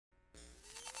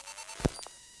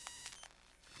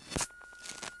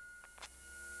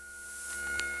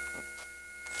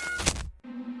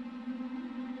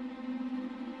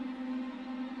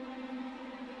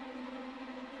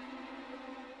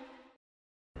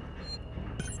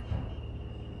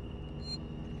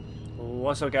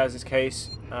What's up guys, it's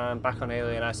Case. I'm back on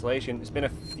Alien Isolation. It's been a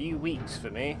few weeks for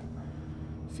me.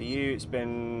 For you it's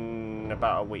been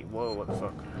about a week. Whoa, what the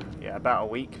fuck? Yeah, about a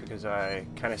week because I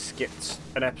kind of skipped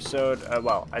an episode.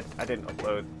 Well, I didn't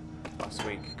upload last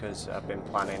week because I've been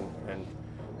planning and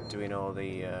doing all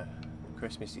the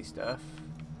Christmassy stuff.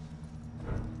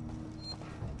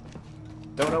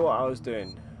 Don't know what I was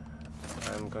doing.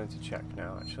 I'm going to check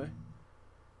now actually.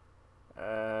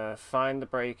 Find the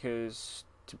breakers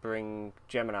to bring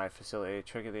Gemini facility,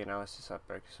 trigger the analysis of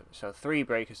breaker switch. So 3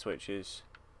 breaker switches.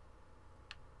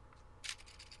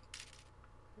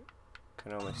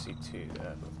 Can only see 2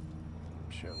 there, but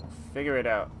I'm sure we'll figure it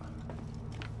out.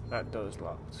 That door's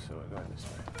locked, so we're going this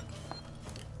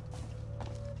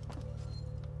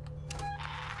way.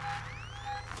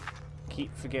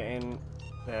 Keep forgetting.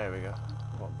 There we go.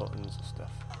 What buttons and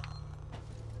stuff.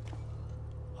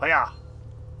 Hoya!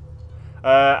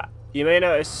 You may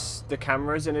notice the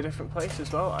camera's in a different place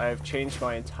as well. I've changed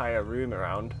my entire room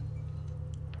around.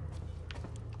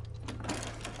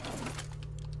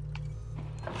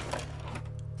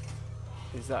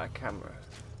 Is that a camera?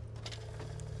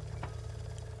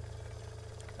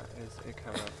 That is a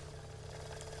camera.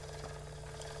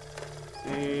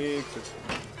 I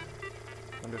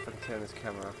wonder if I can turn this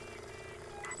camera off.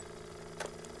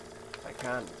 I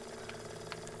can't.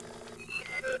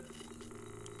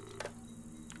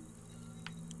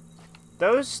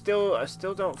 Those I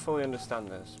still don't fully understand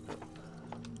this, but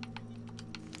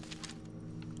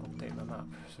update my map.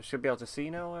 So I should be able to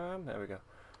see now where I am. There we go.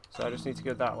 So I just need to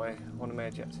go that way. One of my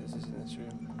objectives is in this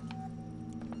room.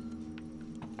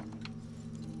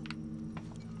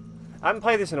 I haven't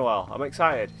played this in a while. I'm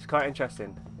excited. It's quite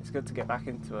interesting. It's good to get back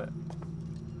into it.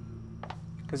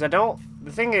 Because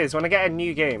the thing is, when I get a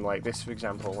new game like this, for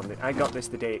example, when I got this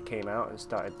the day it came out and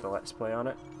started the Let's Play on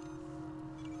it.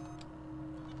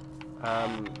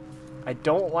 I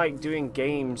don't like doing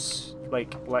games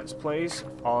like Let's Plays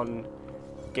on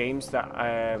games that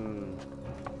have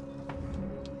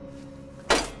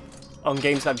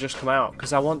just come out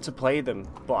because I want to play them,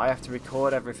 but I have to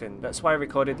record everything. That's why I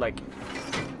recorded like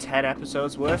 10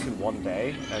 episodes worth in one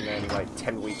day, and then like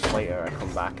 10 weeks later I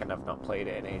come back and I've not played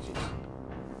it in ages.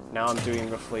 Now I'm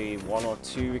doing roughly 1 or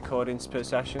 2 recordings per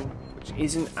session, which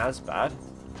isn't as bad.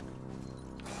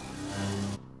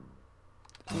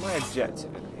 What's my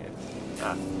objective in here?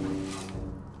 Ah.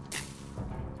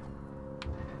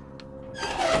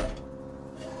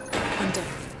 I'm done.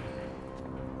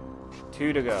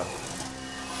 2 to go.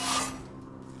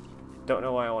 Don't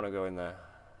know why I want to go in there.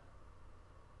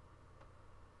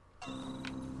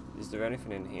 Is there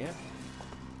anything in here?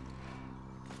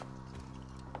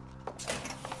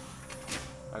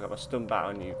 I got my stun bat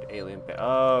on you, alien bit.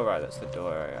 Oh, right, that's the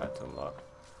door I had to unlock.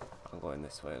 I'm going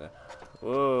this way then.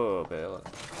 Whoa, Bill.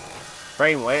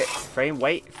 Frame rate.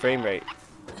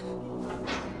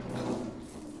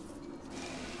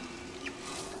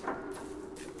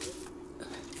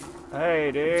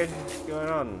 Hey, dude. What's going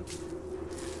on?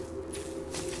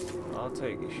 I'll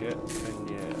take your shit and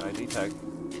your ID tag.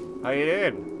 How you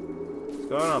doing? What's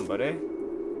going on, buddy?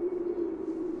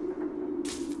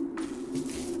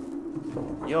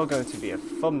 You're going to be a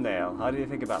thumbnail. How do you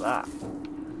think about that?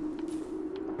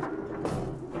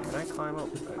 Can I climb up?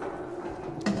 I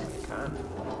can.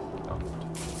 Oh.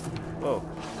 Whoa.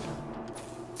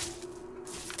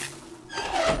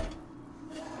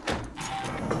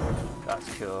 That's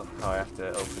cool. Oh, I have to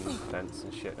open the fence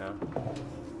and shit now.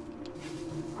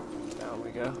 Down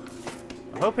we go.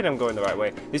 I'm hoping I'm going the right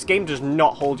way. This game does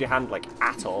not hold your hand like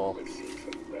at all.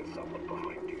 There's someone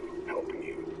behind you, helping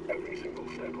you every single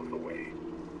step of the way.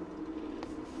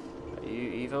 Are you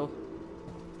evil?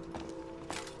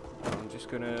 I'm just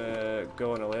gonna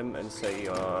go on a limb and say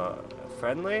you're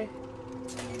friendly.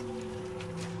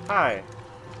 Hi.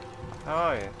 How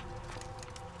are you?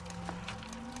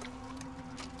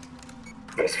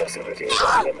 This facility is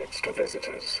off limits to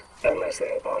visitors, unless they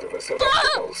are part of a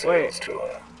selectable sales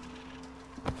tour.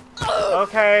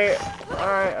 Okay.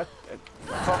 Alright.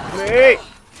 Fuck me.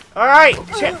 Alright.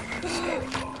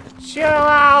 Chill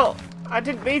out. I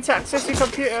didn't mean to access your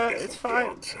computer. It's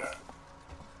fine.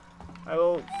 I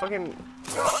will fucking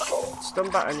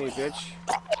stun bat on you, bitch.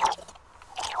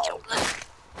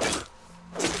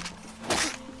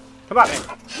 Come at me.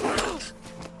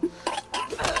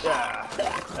 Yeah.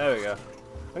 There we go.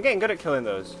 I'm getting good at killing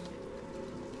those.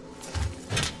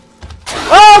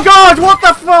 Oh god! What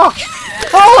the fuck?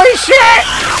 Holy shit!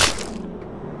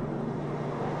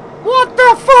 What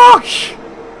the fuck?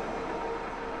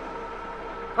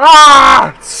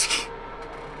 Ah!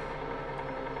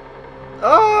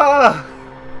 Ah!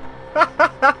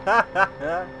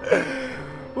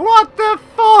 What the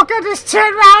fuck? I just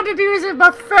turned around and he was in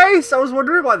my face. I was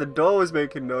wondering why the door was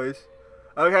making noise.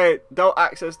 Okay, don't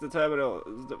access the terminal.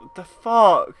 What the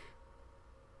fuck?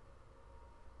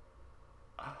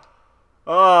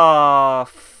 Oh,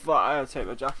 fuck. I gotta take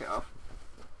my jacket off.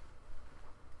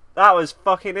 That was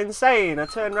fucking insane. I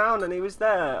turned around and he was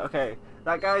there. Okay,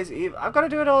 that guy's evil. I've got to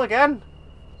do it all again.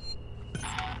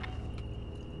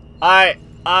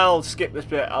 I'll skip this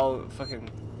bit. I'll fucking...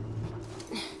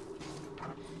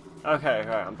 Okay,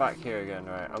 right, I'm back here again,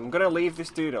 right. I'm gonna leave this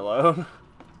dude alone.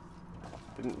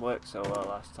 Didn't work so well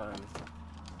last time.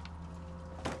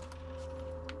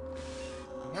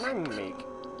 Can I make...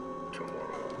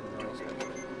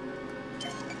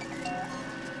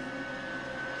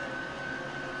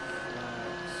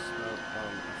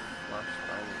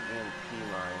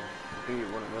 Do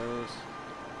one of those.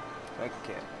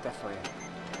 Okay, definitely.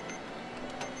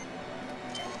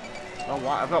 Oh,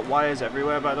 I've got wires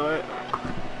everywhere, by the way.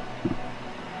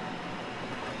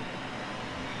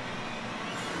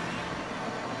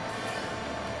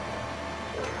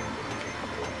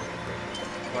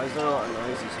 Why is there a lot of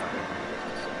noises happening?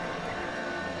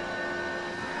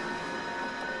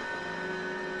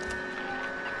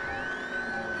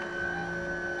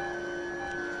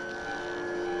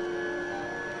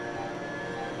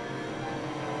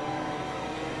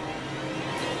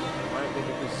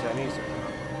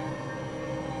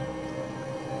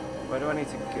 Where do I need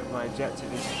to get my objective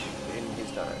in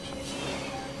his direction?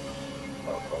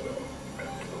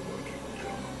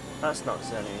 That's not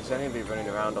Zenny. Zenny will be running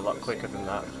around a lot quicker than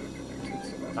that.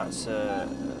 That's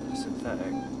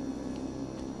synthetic.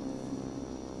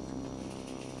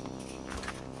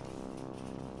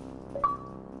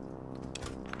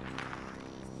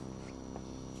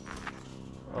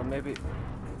 Or maybe...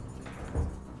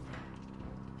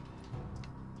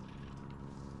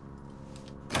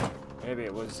 Maybe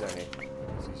it was Zenny.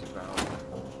 He's around.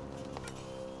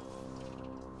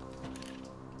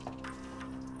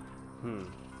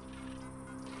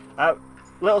 A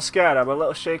little scared. I'm a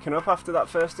little shaken up after that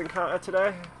first encounter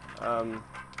today.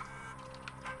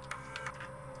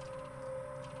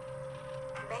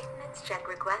 Maintenance check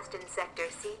request in sector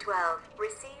C12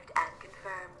 received and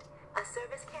confirmed. A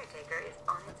service caretaker is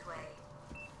on its way.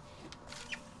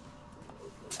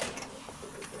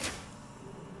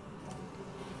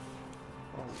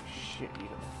 Shit, you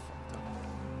got fucked up.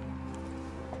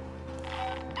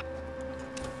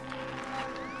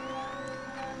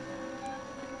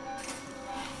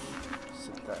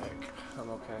 Synthetic. I'm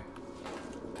okay.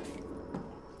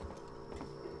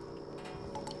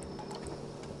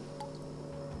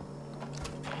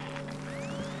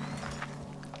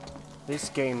 This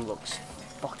game looks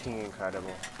fucking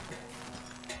incredible.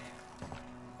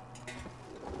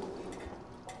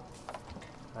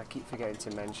 I keep forgetting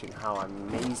to mention how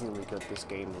amazingly good this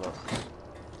game looks.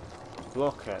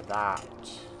 Look at that.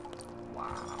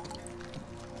 Wow.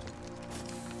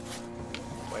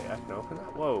 Wait, I can open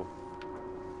that? Whoa.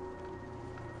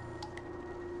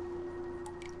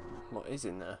 What is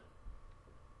in there?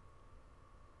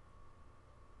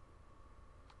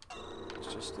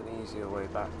 It's just an easier way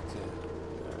back to...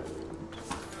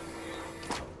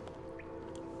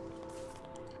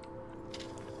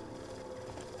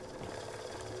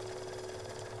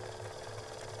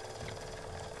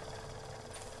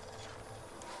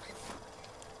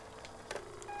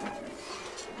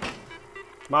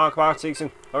 Come on,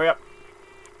 Season, hurry up.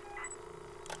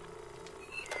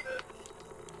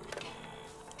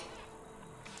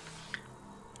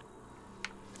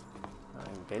 I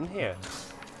haven't been here.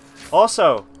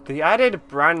 Also, they added a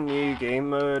brand new game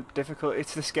mode difficulty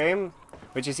to this game,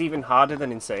 which is even harder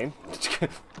than insane.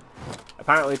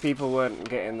 Apparently people weren't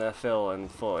getting their fill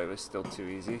and thought it was still too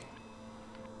easy.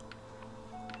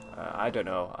 I don't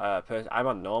know. I'm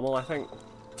on normal, I think.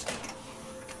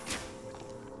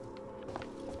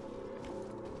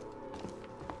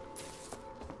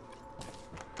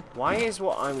 Why is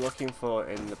what I'm looking for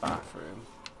in the bathroom?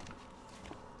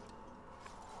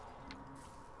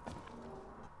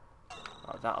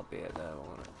 Oh, that'll be it there,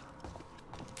 won't it?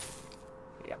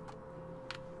 Yep.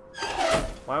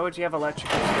 Why would you have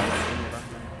electrical in the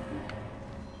bathroom?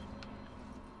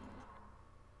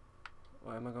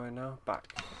 Where am I going now?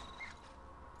 Back.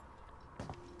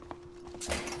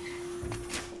 Shut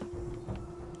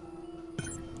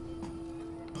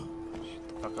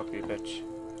the fuck up, you bitch.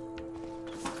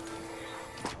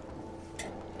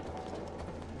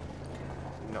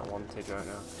 Not wanted right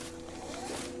now.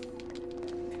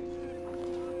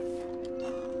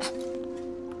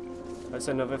 That's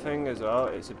another thing as well,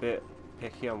 it's a bit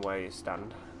picky on where you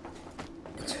stand.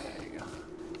 There you go.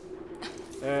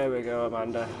 There we go,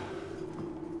 Amanda.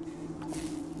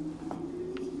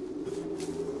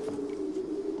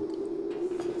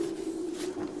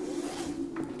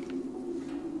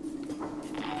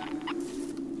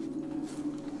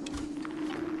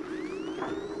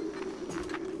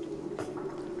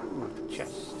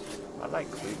 like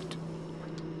loot.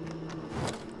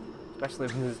 Especially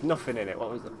when there's nothing in it. What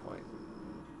was the point?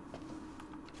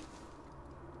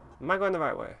 Am I going the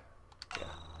right way? Yeah.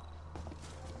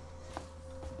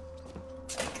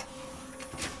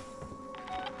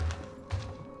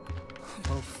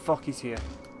 Oh fuck, he's here.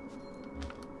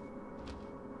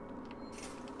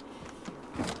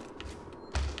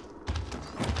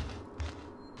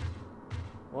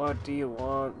 What do you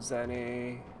want,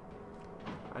 Zenny?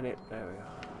 I need. There we go.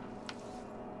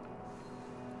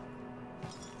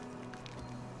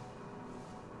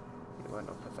 He went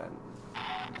up the vent.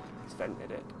 He's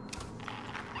vented it.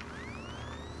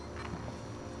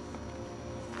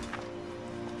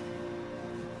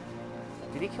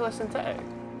 Did he kill a synthetic?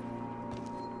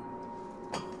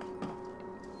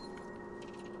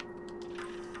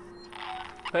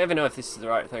 I don't even know if this is the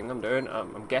right thing I'm doing.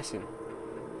 I'm guessing.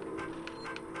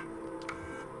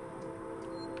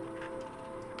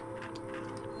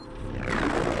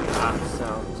 That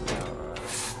sounds about right.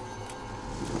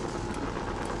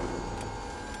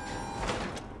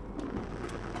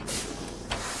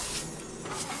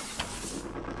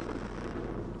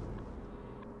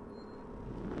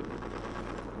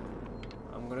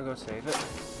 I'm gonna go save it.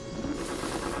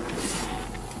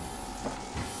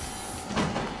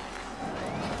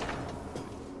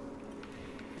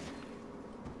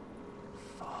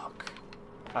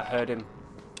 I heard him.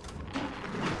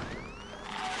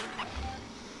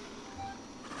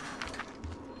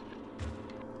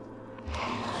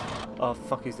 Oh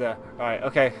fuck, he's there. Alright,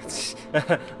 okay.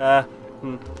 Ah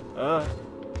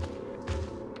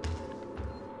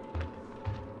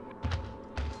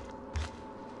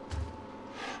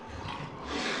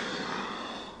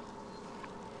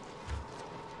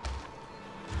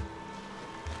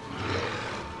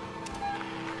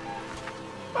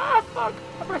fuck!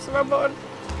 I pressed the wrong button.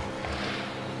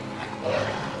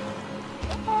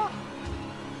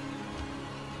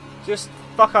 Just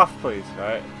fuck off, please.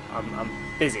 Right? I'm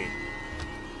busy.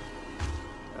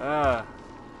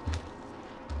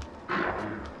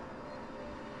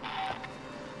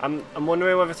 I'm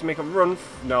wondering whether to make a run.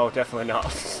 No, definitely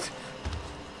not.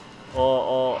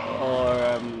 or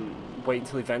wait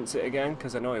until he vents it again,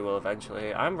 because I know he will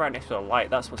eventually. I'm right next to a light.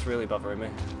 That's what's really bothering me.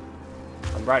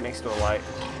 I'm right next to a light.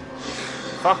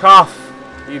 Fuck off,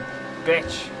 you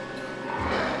bitch.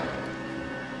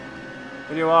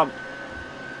 What do you want?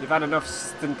 You've had enough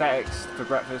synthetics for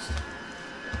breakfast.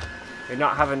 You're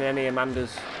not having any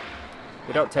Amandas.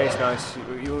 They don't taste nice. You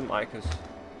wouldn't like us.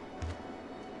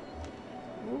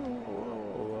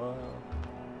 Ooh.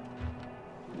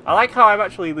 I like how I'm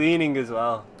actually leaning as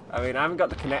well. I mean, I haven't got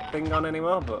the connect thing on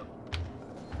anymore, but...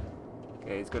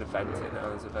 Okay, he's going to vent it now.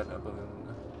 There's a vent above him.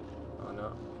 Oh no.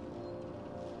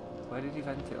 Where did he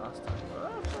vent it last time?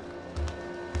 Oh, fuck.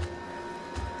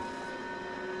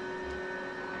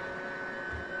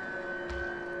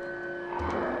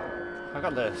 I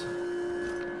got this.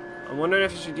 I'm wondering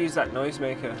if I should use that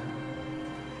noisemaker.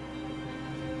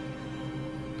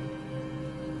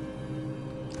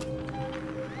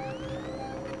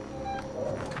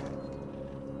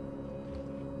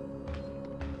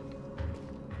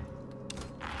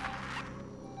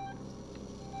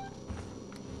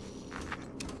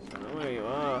 I don't know where you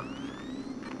are.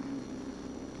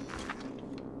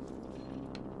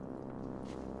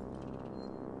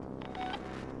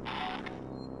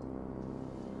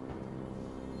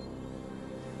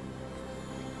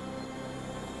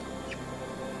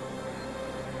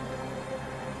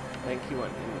 I think he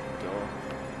went in the door.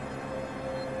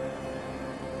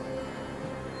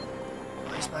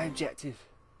 Where's my objective?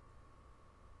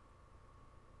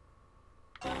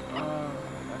 Oh, I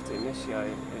have to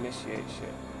initiate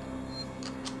shit.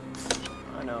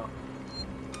 I know.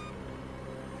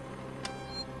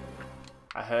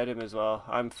 I heard him as well.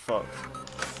 I'm fucked.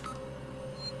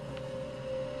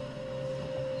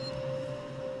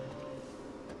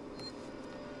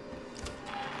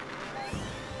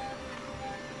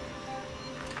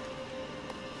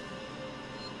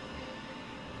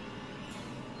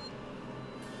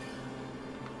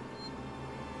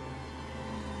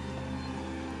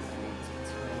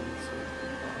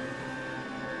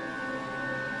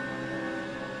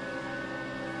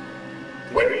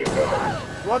 Where are you going?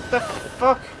 What the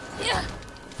fuck?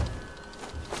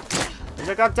 There's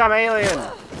a goddamn alien!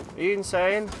 Are you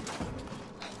insane?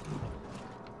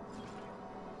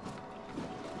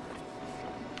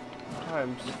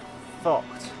 I'm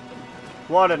fucked.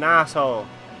 What an asshole.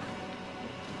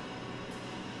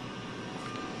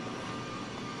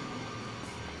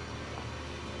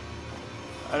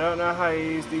 I don't know how you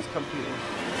use these computers.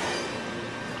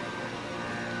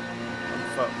 I'm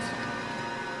fucked.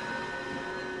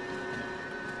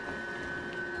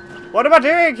 What am I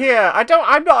doing here?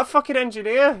 I'm not a fucking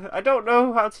engineer. I don't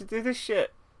know how to do this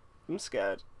shit. I'm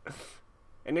scared.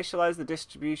 Initialize the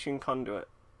distribution conduit.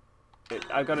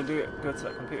 I gotta do it. Go to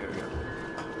that computer again.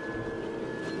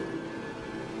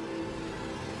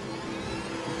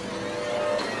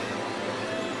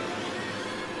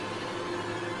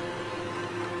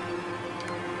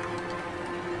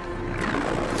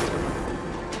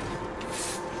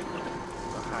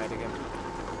 Go hide again.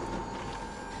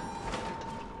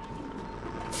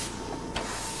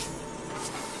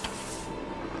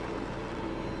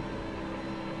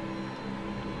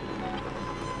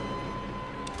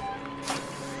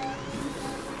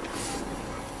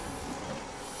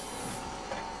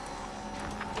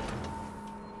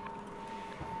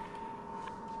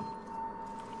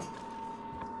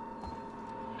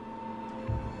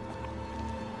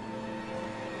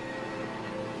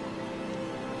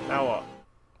 Now what?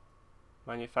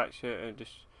 Manufacture and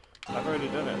just... I've already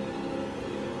done it.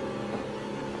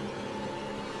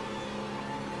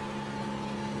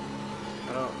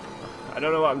 I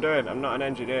don't know what I'm doing. I'm not an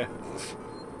engineer.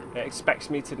 It expects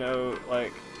me to know,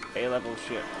 like, A-level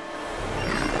shit.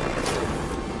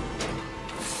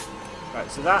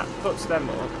 Right, so that puts them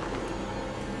up.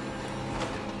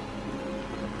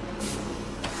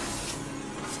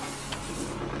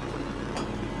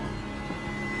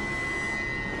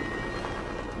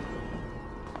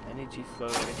 Energy flow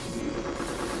issue.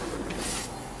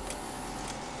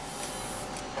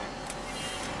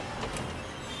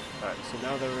 Right, so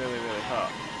now they're really, really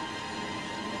hot.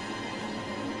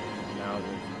 Now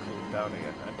they've cooled down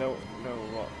again. I don't know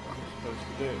what I'm supposed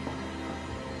to do.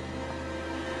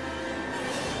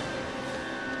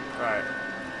 Right.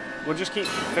 We'll just keep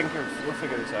thinking, we'll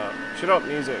figure this out. Shut up,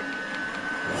 music.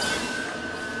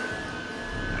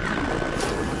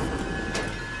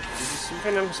 Is this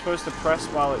something I'm supposed to press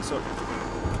while it's up?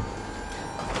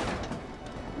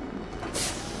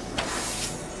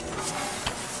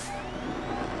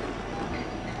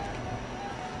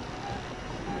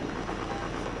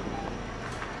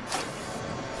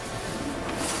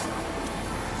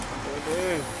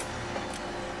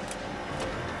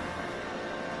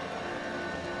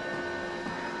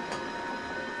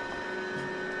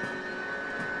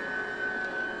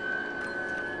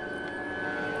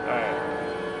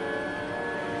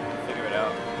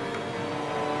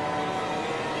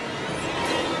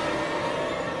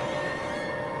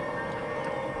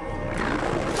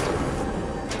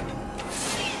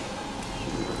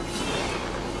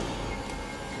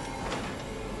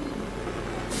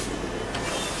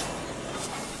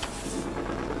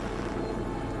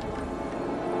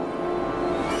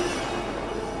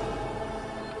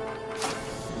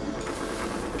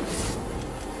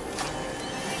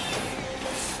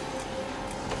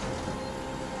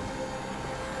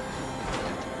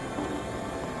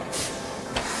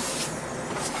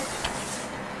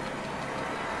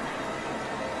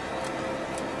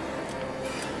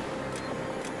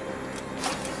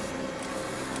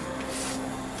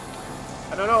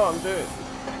 I don't know what I'm doing.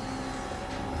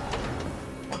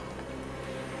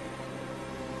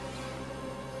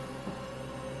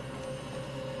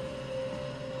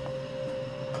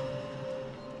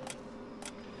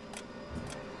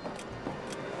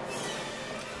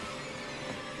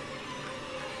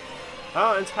 I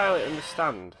don't entirely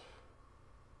understand.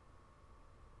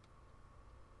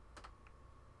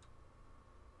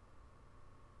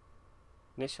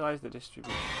 Initialize the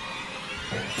distribution.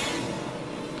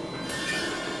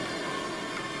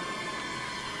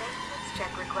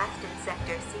 Check request in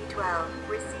Sector C12.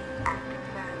 Received and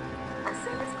confirmed. A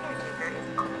service caretaker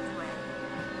is on its way.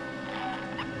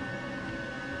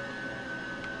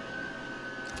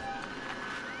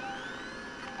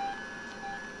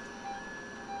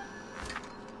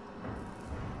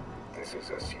 This is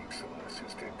a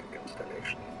Seegson-assisted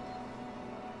installation.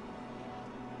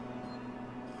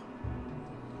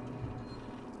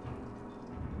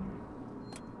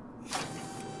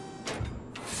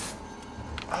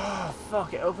 Oh,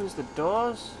 fuck, it opens the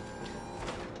doors?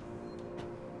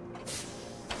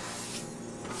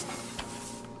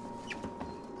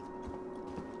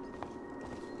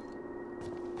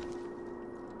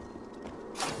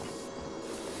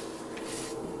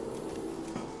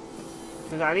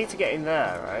 I need to get in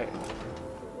there, right?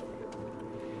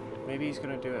 Maybe he's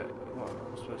gonna do it. What am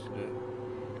I supposed to do?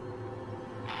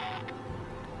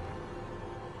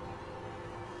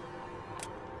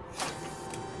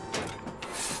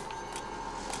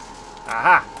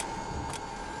 Aha!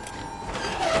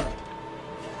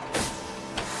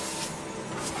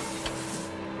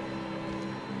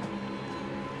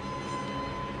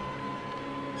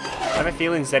 I have a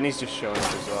feeling Zenny's just showing up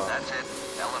as well. That's it.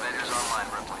 Elevator's online,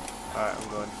 Ripley. Alright, I'm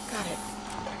going. Got it.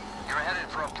 You're headed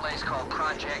for a place called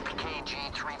Project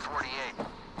KG-348.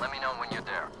 Let me know when you're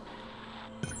there.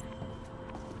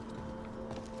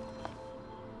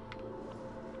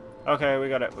 Okay, we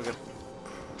got it. We're good.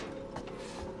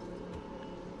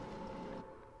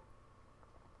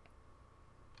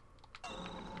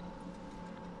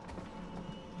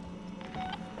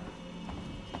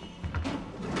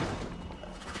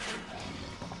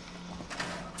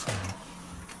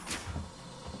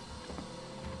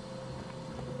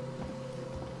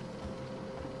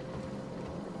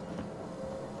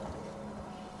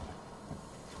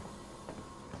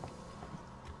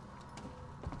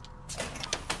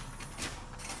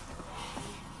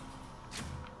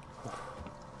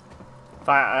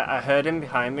 I heard him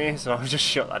behind me, so I'll just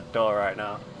shut that door right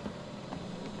now.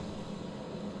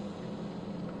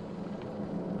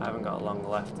 I haven't got long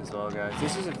left as well, guys.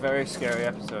 This is a very scary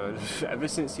episode, ever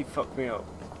since he fucked me up.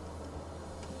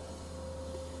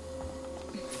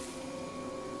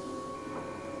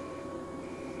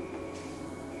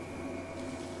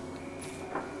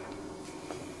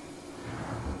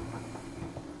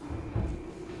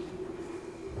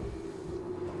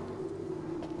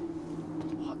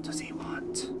 What does he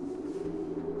want?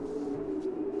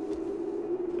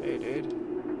 Hey, dude.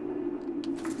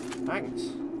 Thanks.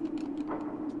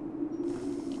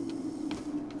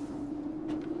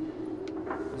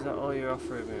 Is that all you're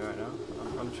offering me right now?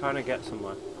 I'm trying to get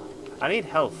somewhere. I need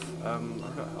health.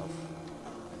 I've got health.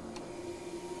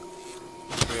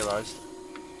 Just realised.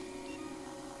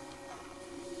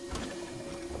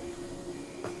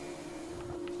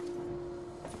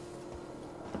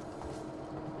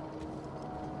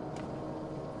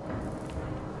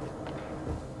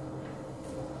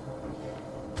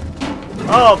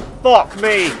 Oh, fuck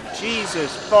me!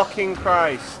 Jesus fucking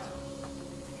Christ.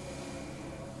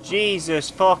 Jesus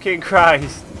fucking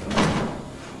Christ.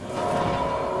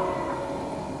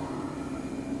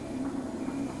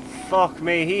 Fuck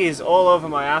me, he is all over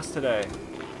my ass today.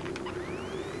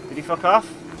 Did he fuck off?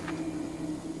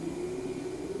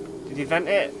 Did he vent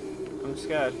it? I'm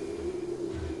scared.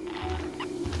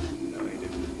 No, he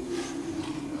didn't.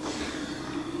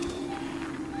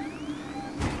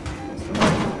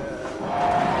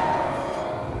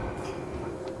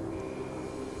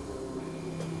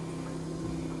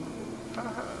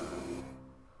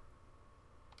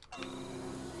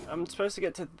 I'm supposed to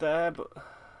get to there, but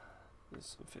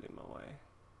there's something in my way.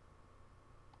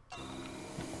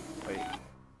 Wait.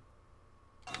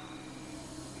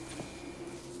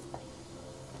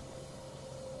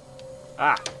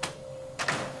 Ah!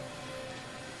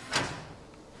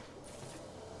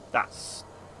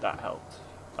 That helped.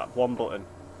 That one button.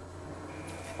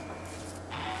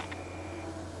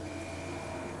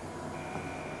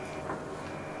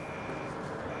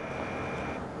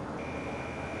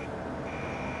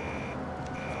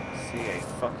 See a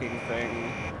fucking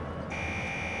thing.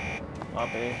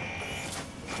 Lobby.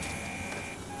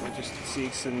 I'll just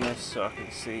season this so I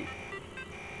can see.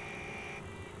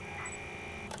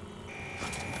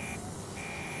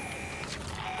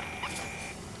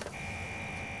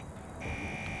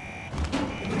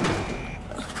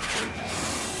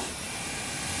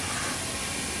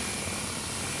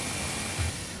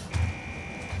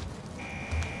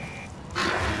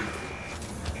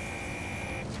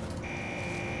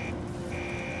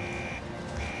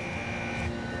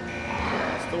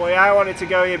 The way I want it to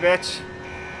go, you bitch.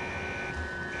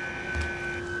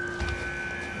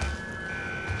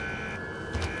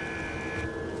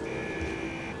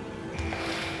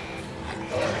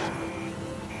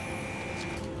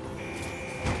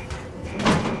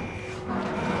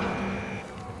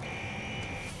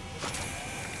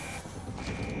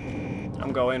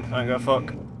 I'm going. I don't give a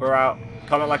fuck. We're out.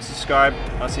 Comment, like, subscribe.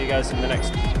 I'll see you guys in the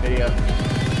next video.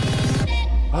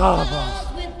 Oh, balls.